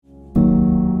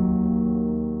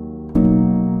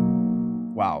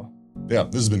Yeah,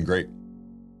 this has been great.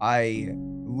 I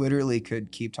literally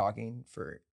could keep talking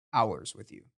for hours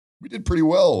with you. We did pretty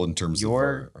well in terms of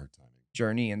our timing.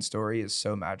 Journey and story is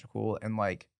so magical. And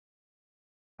like,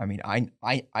 I mean,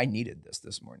 I needed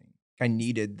this morning. I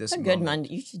needed this. It's a good Monday.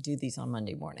 You should do these on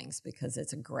Monday mornings because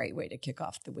it's a great way to kick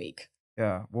off the week.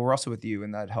 Yeah. Well, we're also with you,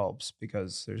 and that helps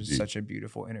because there's such a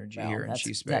beautiful energy here in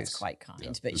She Space. That's quite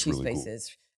kind. But She really Space cool.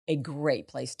 is a great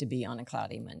place to be on a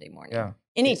cloudy Monday morning. Yeah.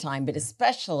 Anytime, but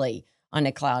especially on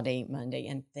a cloudy Monday.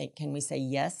 And can we say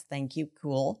yes, thank you,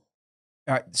 cool?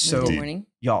 So, Monday morning?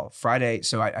 y'all, Friday.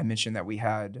 So I mentioned that we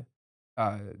had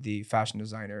the fashion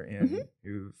designer in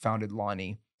who founded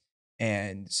Lonnie.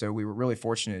 And so we were really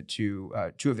fortunate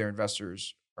to two of their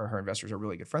investors or her investors are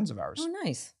really good friends of ours. Oh,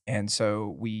 nice. And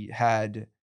so we had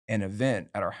an event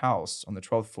at our house on the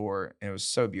 12th floor, and it was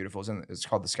so beautiful. It's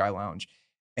called the Sky Lounge.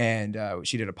 And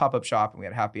she did a pop-up shop, and we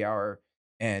had happy hour,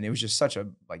 and it was just such a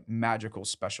like magical,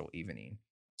 special evening.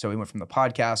 So we went from the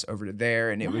podcast over to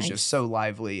there, and it was just so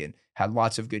lively and had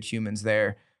lots of good humans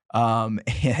there.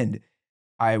 And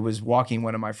I was walking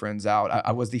one of my friends out.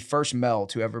 I was the first male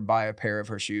to ever buy a pair of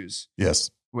her shoes. Yes.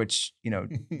 Which, you know,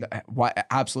 why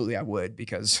absolutely I would,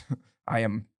 because I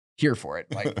am here for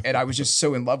it. Like, and I was just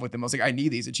so in love with them. I was like, I need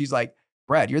these. And she's like,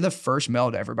 Brad, you're the first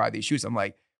male to ever buy these shoes. I'm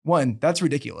like, one, that's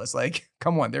ridiculous. Like,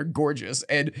 come on, they're gorgeous.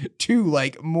 And two,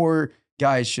 like, more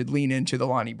guys should lean into the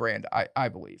Lonnie brand, I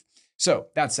believe. So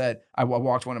that said, I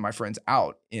walked one of my friends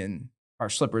out in our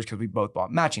slippers because we both bought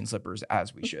matching slippers,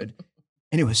 as we should.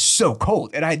 And it was so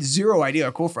cold. And I had zero idea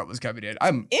a cold front was coming in.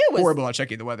 I'm horrible at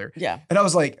checking the weather. Yeah. And I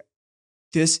was like,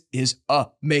 this is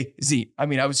amazing. I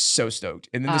mean, I was so stoked.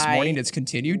 And then this morning it's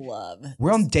continued.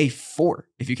 We're on day 4,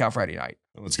 if you count Friday night.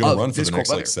 Well, it's going to run for the next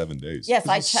like 7 days. Yes,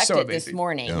 I checked it this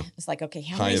morning. Yeah. It's like, okay,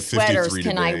 how many sweaters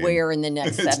can I wear in the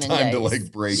next 7 days? It's time to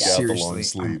like break out the long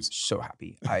sleeves. I'm so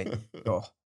happy.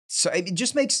 So it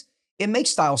just makes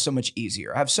style so much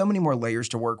easier. I have so many more layers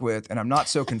to work with, and I'm not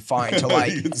so confined to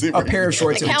like a pair of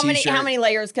shorts and a t-shirt. How many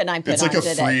layers can I put on today? It's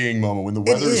like a freeing moment. When the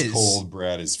weather is cold,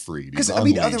 Brad is free. Because I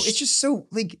mean, it's just so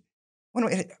like,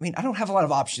 I don't have a lot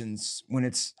of options when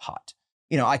it's hot.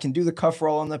 You know, I can do the cuff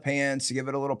roll on the pants to give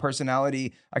it a little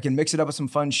personality. I can mix it up with some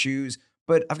fun shoes,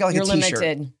 but I've got like a t-shirt.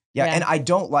 Limited. Yeah, and I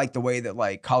don't like the way that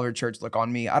like collared shirts look on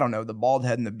me. I don't know, the bald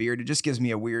head and the beard, it just gives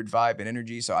me a weird vibe and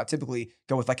energy. So I typically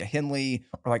go with like a Henley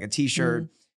or like a t-shirt.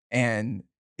 And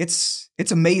it's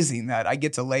amazing that I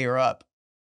get to layer up.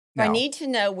 Now. I need to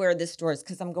know where this store is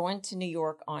because I'm going to New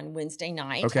York on Wednesday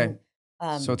night. Okay.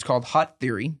 So it's called Hot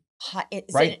Theory.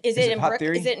 Is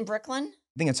it in Brooklyn?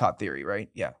 I think it's Hot Theory, right?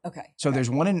 Yeah. Okay. So there's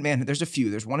one in Manhattan. There's a few.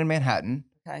 There's one in Manhattan.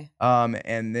 Okay.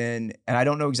 And I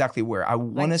don't know exactly where. I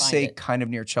want to say kind of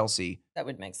near Chelsea. That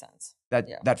would make sense.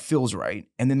 That feels right.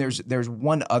 And then there's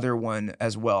one other one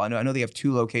as well. I know they have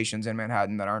 2 locations in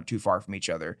Manhattan that aren't too far from each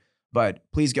other. But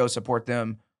please go support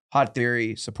them. Hot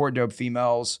Theory, support dope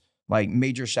females. Like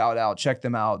major shout out. Check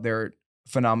them out. They're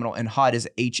phenomenal. And Hot is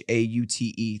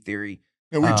HAUTE Theory.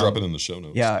 Yeah, we drop it in the show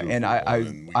notes. Yeah, and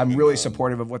I'm really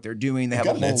supportive of what they're doing. They have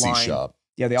a whole Etsy line. Shop.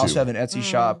 Yeah, they also have an Etsy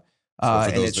shop.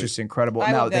 And it's just incredible.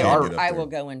 I will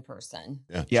go in person.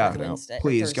 Yeah, check it out.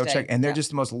 Please go check. And they're just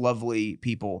the most lovely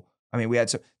people. I mean,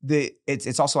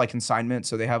 it's also like consignment,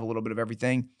 so they have a little bit of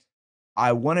everything.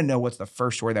 I want to know what's the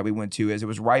first store that we went to is. It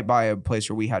was right by a place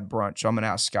where we had brunch. So I'm going to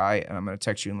ask Sky and I'm going to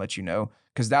text you and let you know.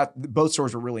 Because both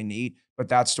stores were really neat, but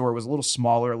that store was a little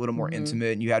smaller, a little more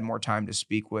intimate, and you had more time to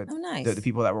speak with the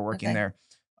people that were working there.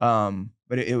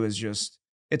 But it was just,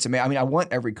 it's amazing. I mean, I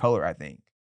want every color, I think.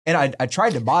 And I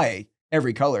tried to buy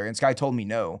every color, and Sky told me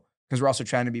no, because we're also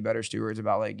trying to be better stewards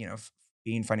about like, you know,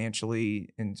 being financially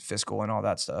and fiscal and all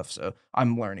that stuff. So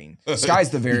I'm learning. Sky's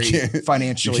the very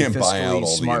financially, fiscally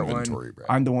smart one. Brad.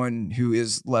 I'm the one who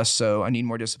is less so. I need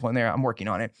more discipline there. I'm working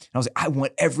on it. And I was like, I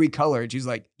want every color. And she's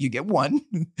like, you get one.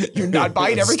 You're not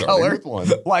buying every color.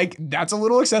 Like, that's a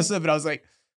little excessive. And I was like,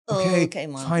 okay,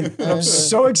 Mom. Fine. And I'm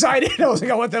so excited. I was like,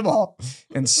 I want them all.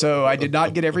 And so I did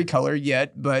not get every color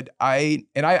yet, but I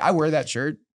wear that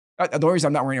shirt. The only reason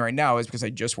I'm not wearing it right now is because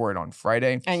I just wore it on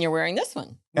Friday. And you're wearing this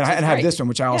one. And I have this one,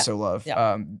 which I also love.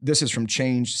 Yeah. This is from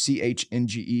Change,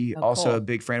 CHNGE. Also a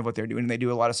big fan of what they're doing. And they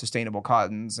do a lot of sustainable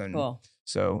cottons. And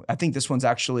so I think this one's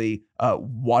actually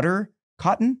water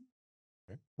cotton,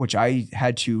 which I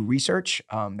had to research.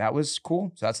 That was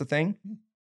cool. So that's the thing.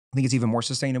 I think it's even more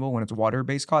sustainable when it's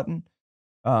water-based cotton.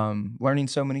 Learning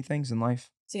so many things in life.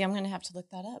 See, I'm going to have to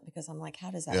look that up because I'm like, how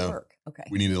does that work? Okay.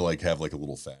 We need to like have like a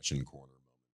little fashion corner.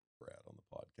 Brad on the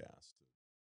podcast.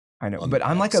 I know, but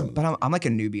I'm like a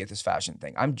newbie at this fashion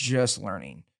thing. I'm just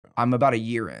learning. I'm about a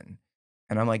year in,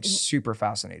 and I'm like super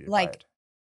fascinated by it.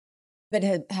 But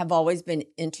have always been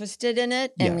interested in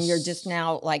it, and you're just Yes.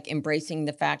 now like embracing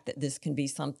the fact that this can be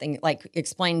something. Like,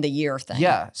 explain the year thing.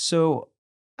 Yeah. So,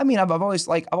 I mean, I've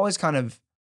always kind of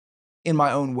in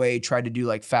my own way tried to do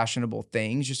like fashionable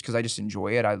things just because I just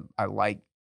enjoy it. I like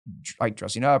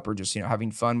dressing up or just,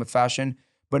 having fun with fashion.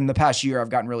 But in the past year, I've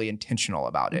gotten really intentional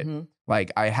about it. Mhm.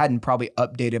 Like I hadn't probably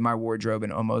updated my wardrobe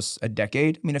in almost a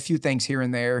decade. I mean, a few things here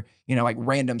and there, like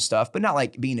random stuff, but not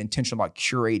like being intentional about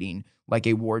curating like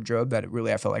a wardrobe that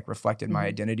really I felt like reflected my Mhm.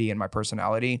 identity and my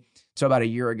personality. So about a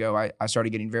year ago, I started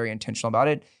getting very intentional about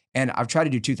it. And I've tried to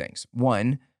do two things.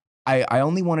 One, I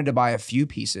only wanted to buy a few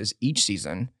pieces each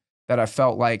season that I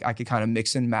felt like I could kind of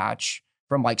mix and match,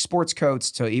 from like sports coats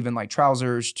to even like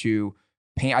trousers to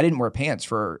pants. I didn't wear pants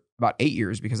for about 8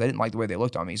 years because I didn't like the way they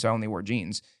looked on me. So I only wore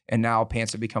jeans. And now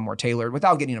pants have become more tailored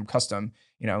without getting them custom,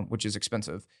 which is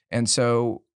expensive. And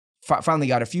so finally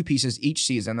got a few pieces each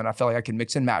season that I felt like I could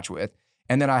mix and match with.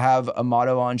 And then I have a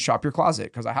motto on shop your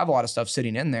closet because I have a lot of stuff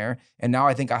sitting in there. And now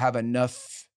I think I have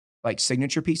enough like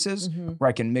signature pieces Mhm. where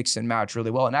I can mix and match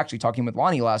really well. And actually talking with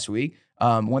Lonnie last week,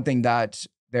 one thing that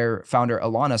their founder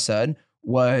Alana said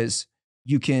was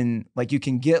you can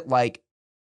get like,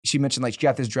 she mentioned like she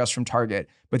got this dress from Target,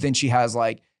 but then she has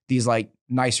like these like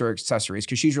nicer accessories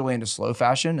because she's really into slow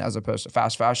fashion as opposed to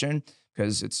fast fashion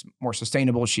because it's more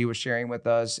sustainable. She was sharing with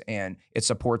us, and it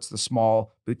supports the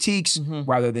small boutiques Mhm.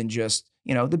 rather than just,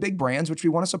 the big brands, which we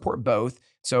want to support both.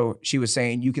 So she was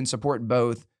saying you can support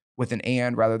both with an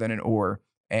and rather than an or.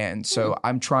 And so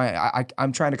I'm trying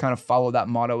to kind of follow that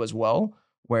motto as well,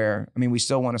 where, I mean, we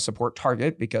still want to support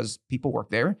Target because people work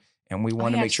there and we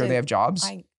want to make sure they have jobs.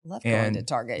 I love going to And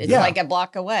Target. It's yeah. like a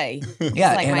block away. It's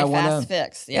Yeah, like and my I wanna- fast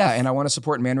fix. Yes. Yeah, and I want to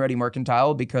support Man Ready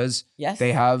Mercantile because yes.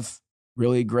 they have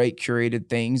really great curated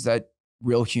things that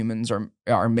real humans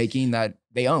are making that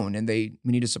they own, and we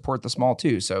need to support the small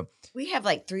too. So We have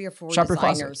like 3 or 4 Shop your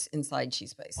closet. designers inside She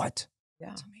Space. what? Yeah.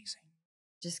 That's amazing.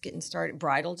 Just getting started.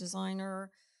 Bridal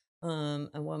designer, a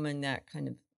woman that kind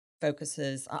of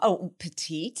focuses.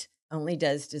 Petite only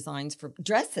does designs for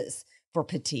dresses for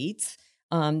petites.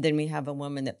 Then we have a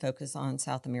woman that focuses on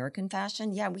South American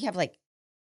fashion. Yeah, we have like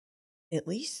at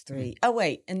least 3. Oh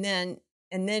wait, and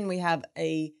then we have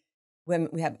a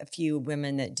few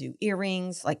women that do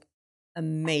earrings, like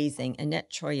amazing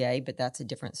Annette Troyer, but that's a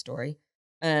different story.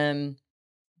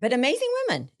 But amazing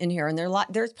women in here, and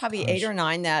there's probably 8 Gosh. or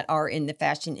 9 that are in the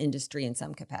fashion industry in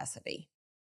some capacity.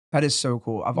 That is so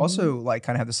cool. I've also like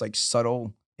kind of had this like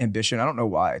subtle ambition. I don't know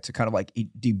why, to kind of like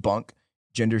debunk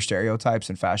gender stereotypes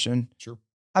in fashion. Sure.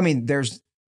 I mean, there's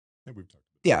Yeah, we've talked about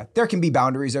yeah, there can be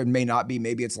boundaries. There may not be.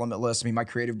 Maybe it's limitless. I mean, my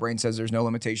creative brain says there's no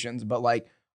limitations, but like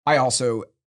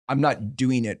I'm not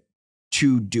doing it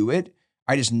to do it.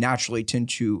 I just naturally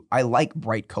I like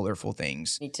bright, colorful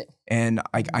things. Me too. And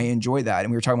I enjoy that.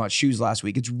 And we were talking about shoes last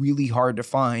week. It's really hard to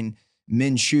find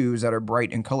men's shoes that are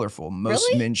bright and colorful. Most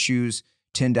Really? men's shoes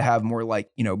tend to have more like,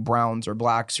 browns or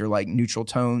blacks or like neutral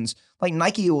tones. Like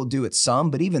Nike will do it some,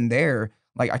 but even there,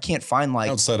 like I can't find like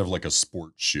outside of like a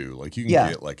sport shoe, like you can Yeah,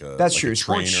 get like a that's like true. a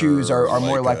Sports trainer shoes are or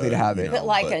more like likely to have it. But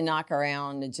like a knock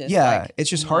around, it's just yeah, like, it's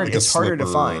just hard. like a It's harder to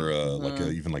slipper find. or like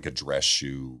even like a dress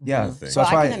shoe. Yeah, kind of thing. so Well,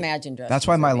 that's I why- can imagine dresses. That's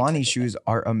why my would be Lonnie typical. shoes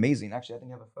are amazing. Actually, I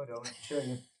think I have a photo to show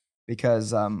you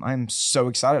because I'm so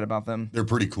excited about them. They're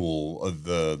pretty cool.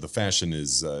 The fashion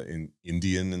is in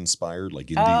Indian inspired,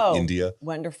 like Oh. India.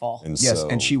 Wonderful. And Yes, so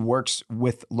and she works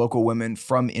with local women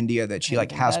from India that she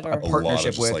like Even has better. a a lot of partnership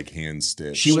just with. like hand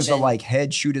stitched. She was the Even- like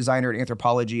head shoe designer at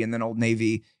Anthropology and then Old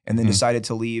Navy, and then Mhm. decided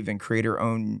to leave and create her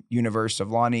own universe of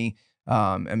Lonnie.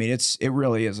 I mean, it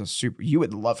really is a super. You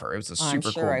would love her. It was a I'm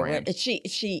super sure cool I brand. would.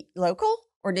 Is she local,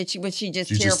 or was she just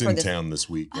She's here just for in this? town this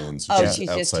weekend. So Oh, she's she's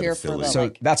just outside here of for Philly. the, So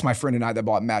like- that's my friend and I that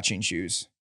bought matching shoes.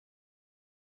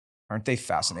 Aren't they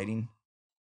fascinating?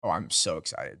 Oh, I'm so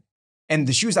excited. And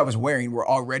the shoes I was wearing were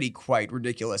already quite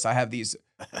ridiculous. I have these.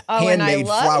 Oh, and I handmade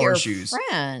love flower your shoes.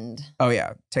 friend. Oh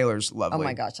yeah, Taylor's lovely. Oh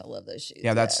my gosh, I love those shoes.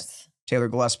 Yeah, that's- yes. Taylor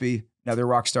Gillespie, another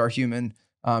rock star human,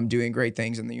 doing great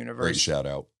things in the universe. Great shout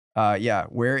out. Yeah.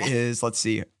 Where is? Let's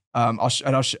see. I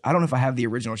don't know if I have the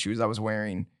original shoes I was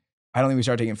wearing. I don't think we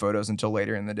started taking photos until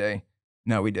later in the day.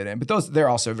 No, we didn't. But they're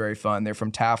also very fun. They're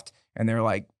from Taft, and they're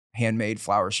like handmade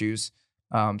flower shoes.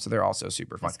 So they're also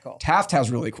super fun. That's cool. Taft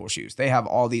has really cool shoes. They have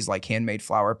all these like handmade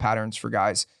flower patterns for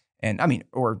guys, and I mean,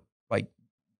 or like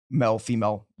male,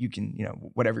 female. You can,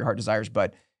 whatever your heart desires,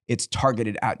 but it's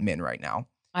targeted at men right now.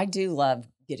 I do love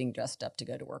getting dressed up to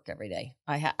go to work every day.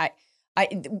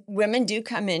 Women do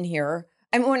come in here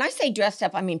And when I say dressed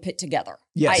up, I mean put together.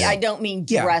 Yes. I don't mean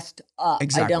Yeah. dressed up.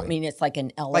 Exactly. I don't mean it's like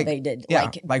an elevated,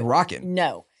 like rocking.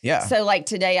 No. Yeah. So like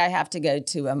today I have to go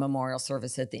to a memorial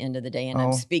service at the end of the day and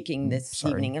I'm speaking this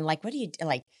evening. And like, what do you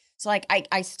like? So like,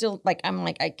 I still like, I'm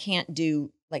like, I can't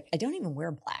do like, I don't even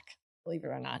wear black, believe it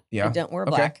or not. Yeah. I don't wear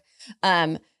black.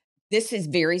 This is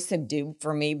very subdued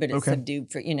for me, but it's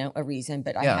subdued for, a reason.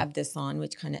 But I have this on,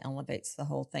 which kind of elevates the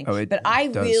whole thing. Oh, but I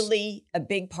really, a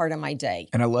big part of my day.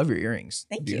 And I love your earrings.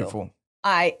 Thank Beautiful. you.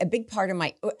 A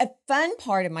fun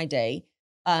part of my day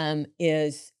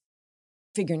is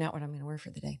figuring out what I'm going to wear for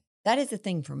the day. That is a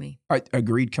thing for me. I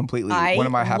agreed completely. One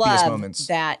of my happiest moments.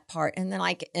 That part. And then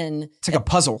it's like a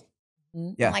puzzle.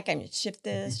 Yeah. Like I'm shift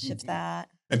this, shift that.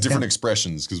 And different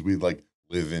expressions because we like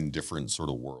live in different sort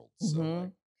of worlds.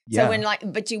 So So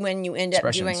when you end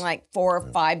up doing like 4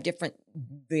 or 5 different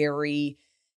very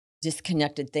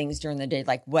disconnected things during the day,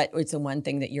 like what is the one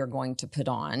thing that you're going to put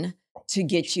on to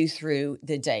get you through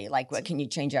the day? Like what can you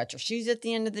change out your shoes at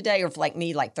the end of the day? Or if like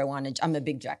me, like throw on I'm a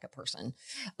big jacket person.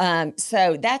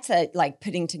 So that's like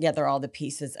putting together all the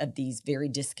pieces of these very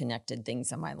disconnected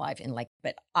things in my life. And like,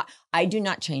 but I do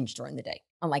not change during the day.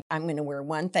 I'm like, I'm going to wear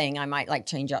one thing. I might like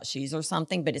change out shoes or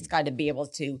something, but it's got to be able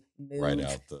to move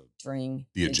out during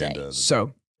the agenda. Day.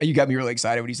 So you got me really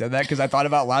excited when you said that because I thought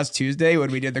about last Tuesday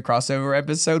when we did the crossover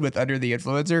episode with Under the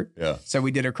Influencer. Yeah. So we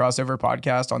did a crossover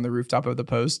podcast on the rooftop of the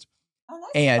Post. Oh,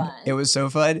 that's and fun. It was so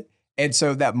fun. And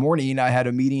so that morning I had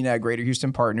a meeting at Greater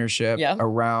Houston Partnership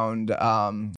around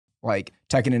like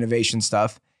tech and innovation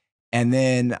stuff. And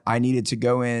then I needed to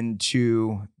go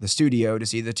into the studio to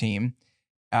see the team.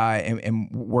 And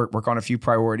work on a few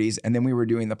priorities. And then we were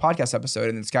doing the podcast episode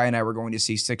and this guy and I were going to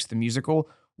see Six the Musical,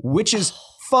 which is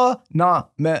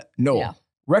phenomenal. Yeah.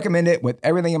 Recommend it with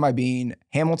everything in my being.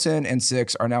 Hamilton and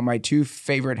Six are now my 2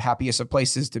 favorite happiest of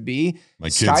places to be. My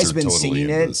kids Sky's are been totally singing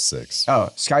into it. Six. Oh,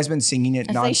 Sky's been singing it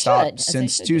As nonstop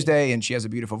since Tuesday. And she has a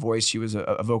beautiful voice. She was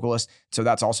a vocalist. So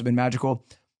that's also been magical.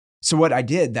 So what I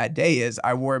did that day is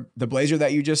I wore the blazer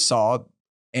that you just saw.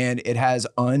 And it has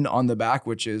on the back,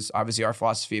 which is obviously our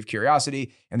philosophy of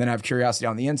curiosity. And then I have curiosity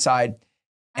on the inside.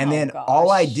 And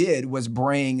all I did was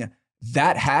bring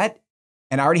that hat.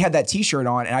 And I already had that t-shirt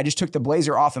on. And I just took the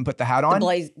blazer off and put the hat on.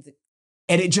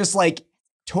 And it just like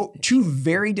 2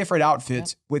 very different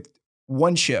outfits with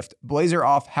one shift. Blazer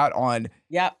off, hat on.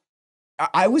 Yep.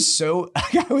 I was so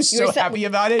happy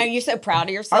about it. Are you so proud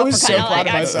of yourself? I was so proud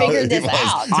of myself. I figured this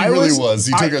out. He really was.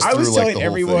 He took us through like telling the whole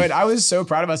everyone, thing. I was so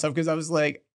proud of myself because I was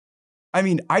like, I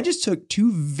mean, I just took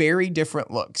 2 very different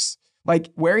looks.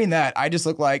 Like wearing that, I just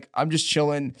look like I'm just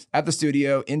chilling at the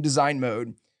studio in design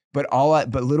mode. But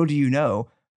little do you know,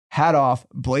 hat off,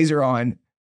 blazer on,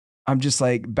 I'm just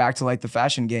like back to like the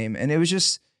fashion game. And it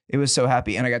was so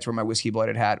happy. And I got to wear my whiskey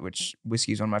blooded hat, which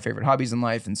whiskey is one of my favorite hobbies in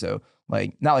life. And so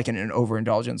like, not like in an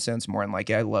overindulgent sense, more in like,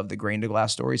 I love the grain to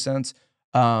glass story sense.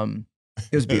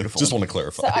 It was beautiful. Just want to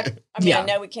clarify. So I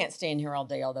know we can't stay in here all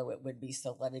day, although it would be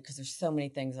so lovely because there's so many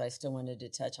things I still wanted to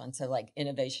touch on. So like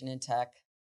innovation in tech.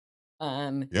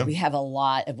 We have a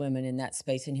lot of women in that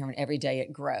space in here and every day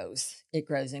it grows. It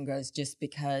grows and grows just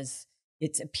because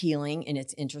it's appealing and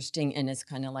it's interesting and it's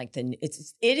kind of like it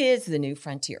is the new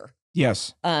frontier.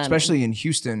 Yes. Especially in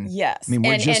Houston. Yes. I mean,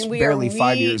 we're just barely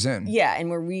 5 years in. Yeah. And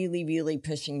we're really, really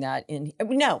pushing that in.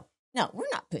 No, we're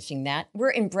not pushing that.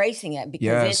 We're embracing it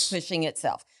because it's pushing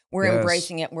itself. We're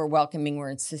embracing it. We're welcoming. We're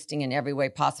insisting in every way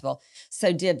possible.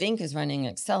 So Div Inc. is running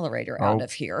an accelerator out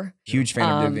of here. Huge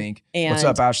fan of Div Inc. What's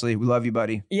up, Ashley? We love you,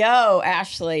 buddy. Yo,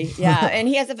 Ashley. Yeah. And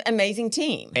he has an amazing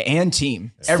team.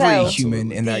 Every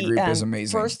human in that group is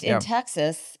amazing. First in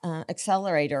Texas,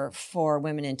 accelerator for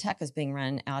women in tech is being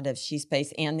run out of She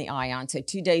Space and the Ion. So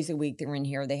 2 days a week they're in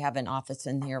here. They have an office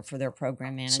in here for their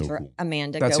program manager, So cool.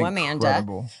 Amanda. That's Go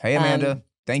incredible. Amanda. Hey, Amanda.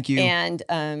 Thank you. And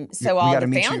so all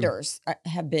the founders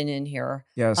have been in here.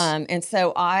 Yes. And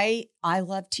so I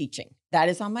love teaching. That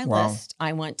is on my list.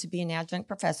 I want to be an adjunct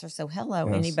professor. So hello,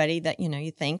 anybody that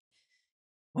you think.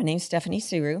 My name's Stephanie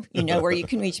Tsuru. You know where you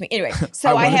can reach me. Anyway, so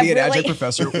I want have to be an really adjunct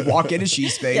professor. Walk into She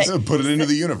Space. Put it into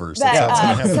the universe.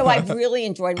 But, so I've really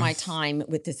enjoyed my time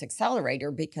with this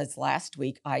accelerator because last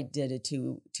week I did a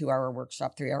 2-hour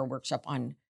workshop, 3-hour workshop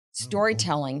on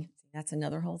storytelling. That's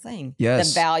another whole thing.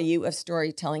 Yes. The value of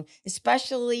storytelling,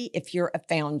 especially if you're a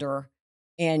founder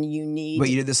and you need. But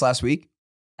you did this last week?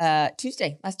 Last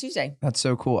Tuesday. That's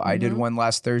so cool. I did one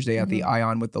last Thursday at the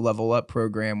Ion with the Level Up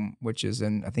program, which is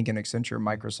I think an Accenture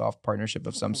Microsoft partnership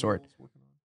of some sort.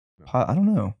 I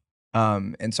don't know.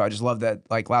 And so I just love that.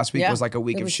 Like last week was like a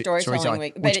week of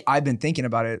storytelling, which I've been thinking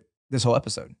about it this whole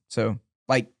episode. So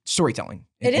like storytelling.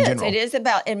 It in is. general. It is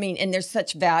about, I mean, and there's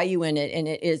such value in it. And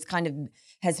it is kind of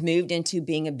has moved into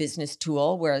being a business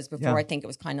tool. Whereas before, I think it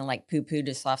was kind of like poo-poo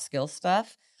to soft skill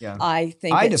stuff. Yeah. I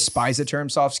despise the term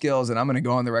soft skills, and I'm going to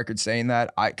go on the record saying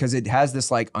that because it has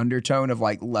this like undertone of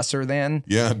like lesser than.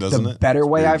 Yeah, doesn't it? The better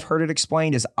way Very- I've heard it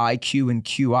explained is IQ and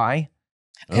QI.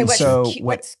 Okay,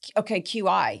 what's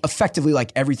QI? Effectively,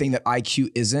 like everything that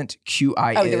IQ isn't,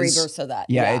 QI Oh, is. the reverse of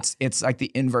that. Yeah, it's like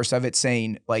the inverse of it,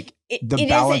 saying like the it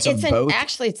balance is, of both.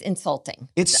 Actually, it's insulting.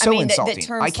 It's so insulting. The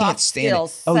term I can't soft stand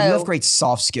skills, it. Oh, you so- have great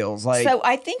soft skills. Like so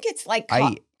I think it's like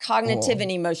cognitive and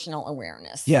emotional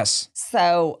awareness. Yes.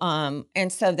 So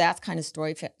and so that's kind of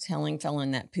storytelling fell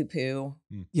in that poo-poo,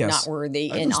 Yes. not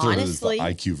worthy. I And understood it as the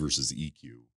honestly, IQ versus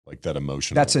EQ, like that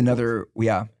emotional. That's another,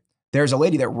 yeah. There's a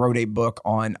lady that wrote a book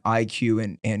on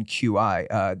IQ and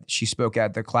QI. She spoke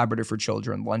at the Collaborative for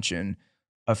Children luncheon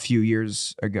a few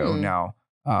years ago now.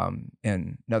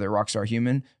 And another rockstar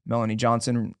human, Melanie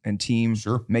Johnson and team,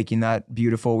 making that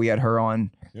beautiful. We had her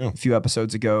on a few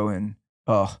episodes ago, and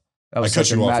that was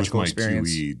such a magical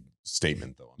experience. QE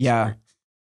statement though. Yeah.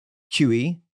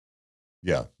 QE?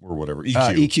 Yeah, or whatever.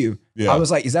 EQ. EQ. Yeah. I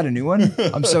was like, is that a new one?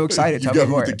 I'm so excited. You Tell me got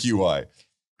more. with the QI.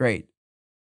 Great.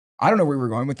 I don't know where we're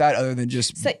going with that other than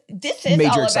just so this is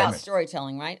major all excitement. about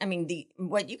storytelling, right? I mean,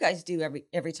 what you guys do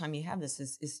every time you have this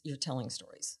is you're telling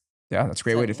stories. Yeah, that's a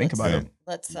great way to think about it.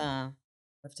 Let's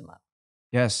lift them up.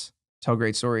 Yes, tell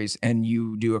great stories, and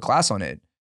you do a class on it.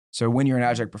 So when you're an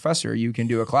adjunct professor, you can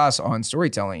do a class on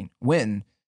storytelling.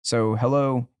 So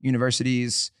hello,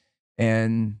 universities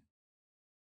and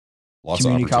Lots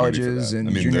community of opportunity for colleges that. and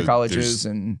I mean, junior colleges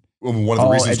and one of the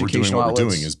all reasons we're doing educational what we're doing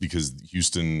outlets. is because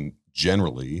Houston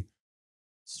generally,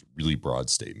 it's a really broad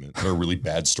statement, they're really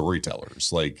bad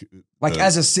storytellers. Like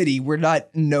as a city, we're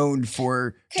not known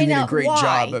for doing a great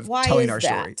job of telling our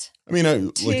story. I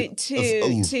mean,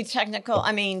 too technical.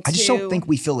 I mean, I just don't think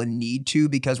we feel a need to,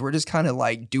 because we're just kind of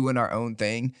like doing our own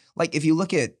thing. Like if you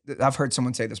look at, I've heard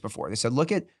someone say this before. They said,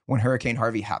 look at when Hurricane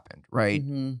Harvey happened, right?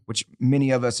 Mm-hmm. Which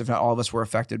many of us, if not all of us, were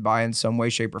affected by in some way,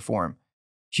 shape, or form.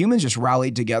 Humans just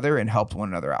rallied together and helped one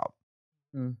another out.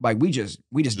 Like we just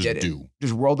did it.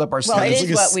 Just rolled up our Well, sleeves.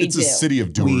 it is what we it's do. a city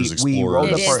of doers, explorers.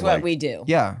 It is what we do.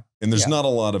 Yeah. And there's not a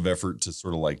lot of effort to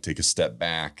sort of like take a step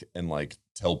back and like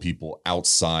tell people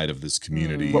outside of this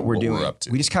community what we're doing. up to.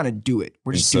 We just kind of do it.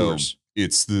 We're just doers.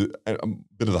 It's a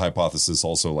bit of the hypothesis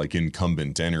also, like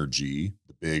incumbent energy,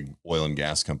 the big oil and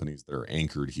gas companies that are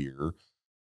anchored here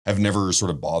have never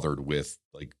sort of bothered with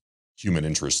like human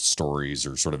interest stories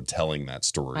or sort of telling that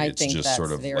story. I It's think just that's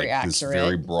sort of very like this accurate.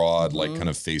 very broad, like kind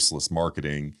of faceless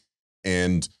marketing.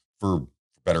 And for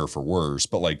better or for worse,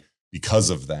 but like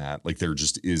because of that, like there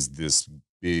just is this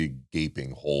big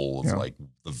gaping hole of like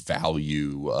the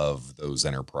value of those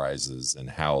enterprises and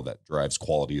how that drives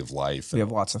quality of life. We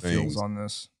have lots of feels on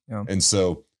this. Yeah. And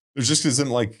so there's just isn't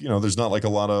like, there's not like a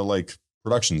lot of like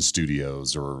production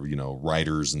studios or,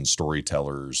 writers and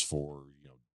storytellers for,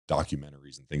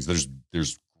 documentaries and things.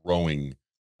 There's growing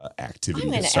activity.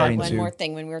 I'm going to add one more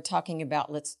thing when we were talking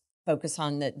about, let's focus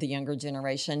on the younger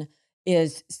generation,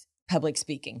 is public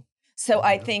speaking. So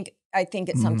I think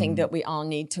it's something that we all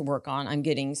need to work on. I'm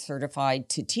getting certified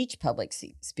to teach public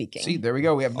speaking. See, there we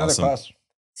go. We have another class.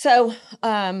 So,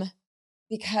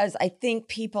 because I think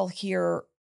people here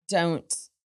don't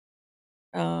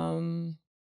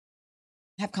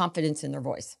have confidence in their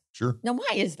voice. Sure. Now,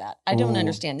 why is that? I don't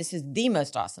understand. This is the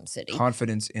most awesome city.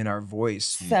 Confidence in our voice.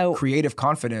 So, creative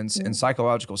confidence and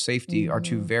psychological safety are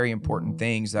two very important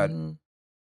things that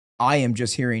I am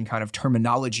just hearing kind of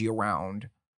terminology around,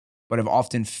 but have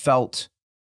often felt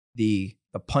the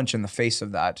punch in the face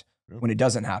of that when it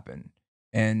doesn't happen.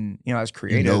 And, as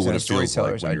creatives and as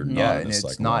storytellers, and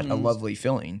it's not a lovely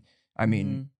feeling. I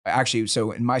mean, actually,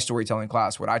 so in my storytelling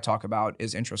class, what I talk about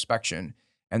is introspection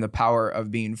and the power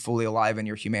of being fully alive in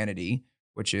your humanity,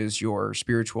 which is your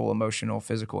spiritual, emotional,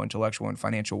 physical, intellectual, and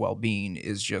financial well-being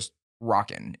is just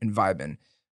rocking and vibing.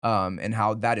 And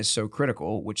how that is so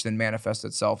critical, which then manifests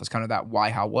itself as kind of that why,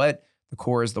 how, what. The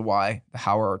core is the why, the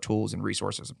how are our tools and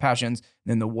resources and passions.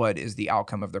 And then the what is the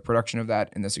outcome of the production of that,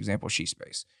 in this example, she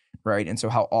space, right? And so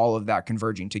how all of that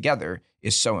converging together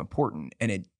is so important.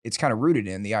 And it's kind of rooted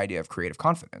in the idea of creative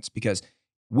confidence, because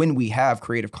when we have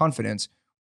creative confidence,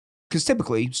 because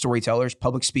typically storytellers,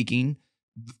 public speaking,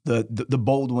 the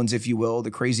bold ones, if you will,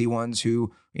 the crazy ones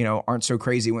who, aren't so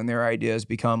crazy when their ideas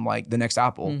become like the next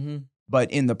Apple.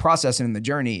 But in the process and in the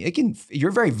journey,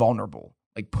 you're very vulnerable,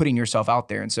 like putting yourself out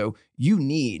there. And so you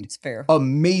need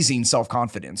amazing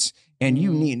self-confidence, and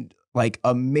you need like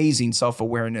amazing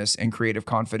self-awareness and creative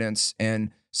confidence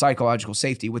and psychological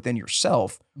safety within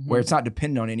yourself, where it's not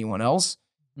dependent on anyone else.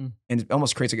 and it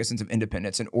almost creates like a sense of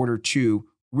independence in order to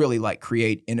really like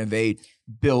create, innovate,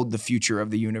 build the future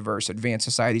of the universe, advance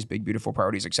society's big, beautiful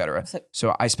priorities, et cetera.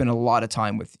 So I spend a lot of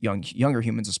time with younger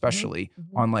humans, especially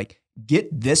on like, get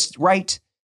this right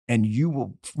and you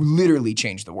will literally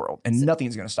change the world and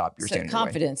nothing's going to stop your standing.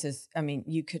 Confidence is, I mean,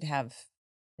 you could have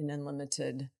an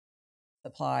unlimited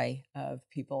supply of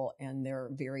people and their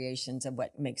variations of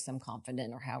what makes them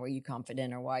confident, or how are you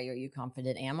confident, or why are you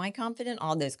confident? Am I confident?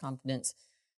 All those confidence.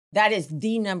 That is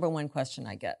the number one question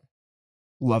I get.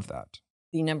 Love that.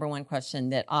 The number one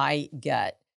question that I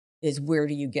get is, where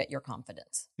do you get your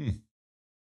confidence?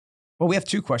 Well, we have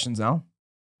 2 questions now.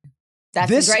 That's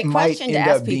a great question to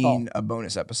ask people. This might end up being a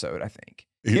bonus episode, I think.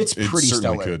 It's pretty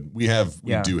stellar. Could. We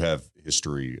do have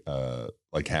history.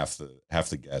 Like half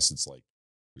the guests, it's like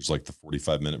there's like the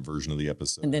 45-minute version of the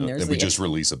episode, and then we just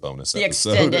release a bonus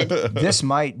episode. This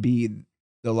might be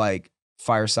the like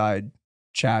fireside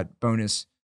chat bonus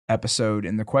episode,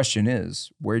 and the question is,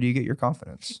 where do you get your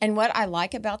confidence? And what I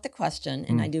like about the question,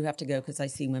 and I do have to go because I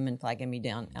see women flagging me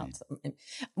down outside.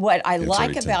 What I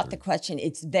like about the question,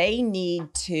 it's they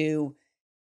need to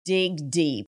dig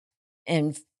deep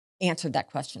and answer that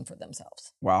question for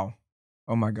themselves. Wow.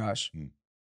 Oh my gosh.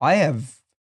 I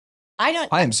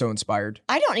am so inspired.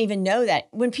 I don't even know that.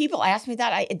 When people ask me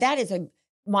that, that is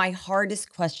my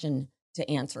hardest question to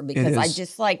answer, because I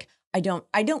just like, I don't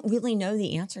really know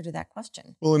the answer to that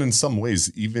question. Well, and in some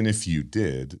ways, even if you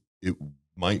did, it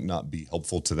might not be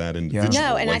helpful to that individual.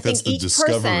 No, and like, I think each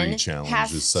person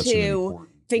has to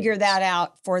figure that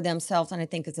out for themselves. And I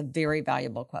think it's a very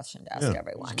valuable question to ask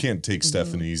everyone. You can't take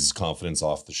Stephanie's confidence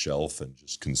off the shelf and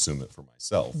just consume it for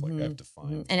myself. Like I have to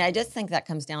find. And I just think that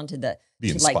comes down to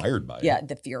be inspired by it. Yeah,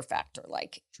 the fear factor,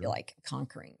 like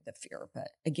conquering the fear. But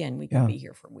again, we could be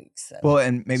here for weeks. So. Well,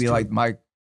 and maybe like my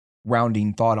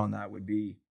rounding thought on that would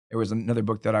be, there was another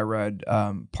book that I read,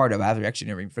 part of, I actually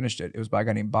never even finished it. It was by a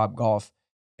guy named Bob Goff.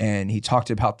 And he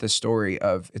talked about this story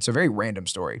of, it's a very random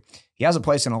story. He has a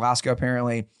place in Alaska,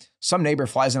 apparently. Some neighbor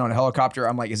flies in on a helicopter.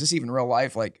 I'm like, is this even real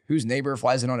life? Like, whose neighbor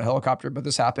flies in on a helicopter? But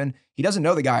this happened. He doesn't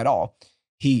know the guy at all.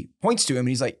 He points to him and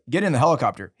he's like, get in the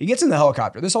helicopter. He gets in the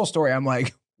helicopter. This whole story, I'm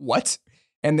like, what?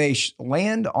 And they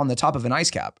land on the top of an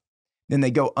ice cap. Then they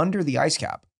go under the ice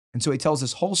cap. And so he tells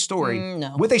this whole story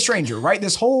with a stranger, right?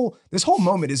 This whole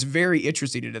moment is very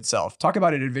interesting in itself. Talk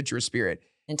about an adventurous spirit.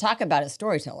 And talk about a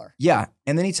storyteller. Yeah.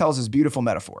 And then he tells this beautiful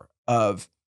metaphor of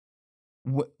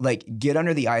like, get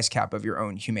under the ice cap of your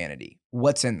own humanity.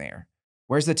 What's in there?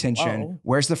 Where's the tension? Whoa.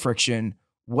 Where's the friction?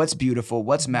 What's beautiful?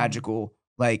 What's magical?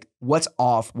 Like, what's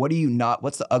off? What do you not?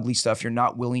 What's the ugly stuff you're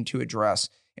not willing to address?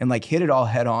 And like, hit it all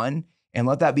head on and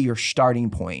let that be your starting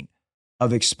point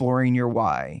of exploring your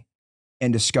why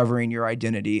and discovering your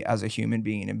identity as a human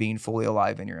being and being fully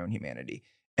alive in your own humanity.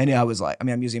 And I was like, I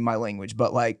mean, I'm using my language,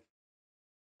 but like,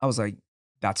 I was like,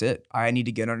 that's it. I need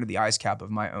to get under the ice cap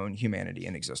of my own humanity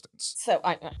and existence. So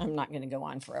I'm not going to go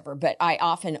on forever, but I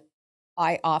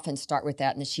often start with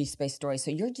that in the She Space story. So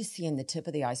you're just seeing the tip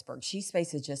of the iceberg. She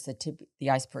Space is just the tip of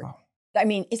the iceberg. Oh. I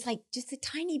mean, it's like just a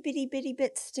tiny bitty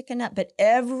bit sticking up, but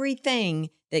everything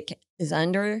that is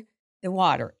under the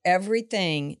water,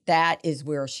 everything, that is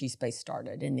where She Space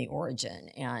started in the origin.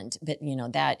 But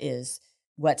that is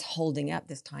what's holding up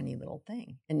this tiny little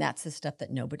thing. And that's the stuff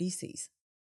that nobody sees.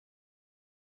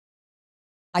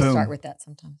 I start with that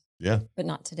sometimes. Yeah. But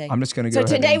not today. I'm just going to go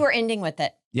So today we're ending with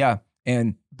it. Yeah.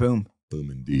 And boom. Boom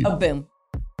indeed. Oh, boom.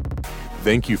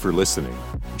 Thank you for listening.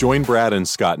 Join Brad and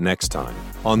Scott next time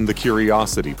on the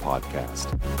Curiosity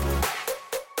Podcast.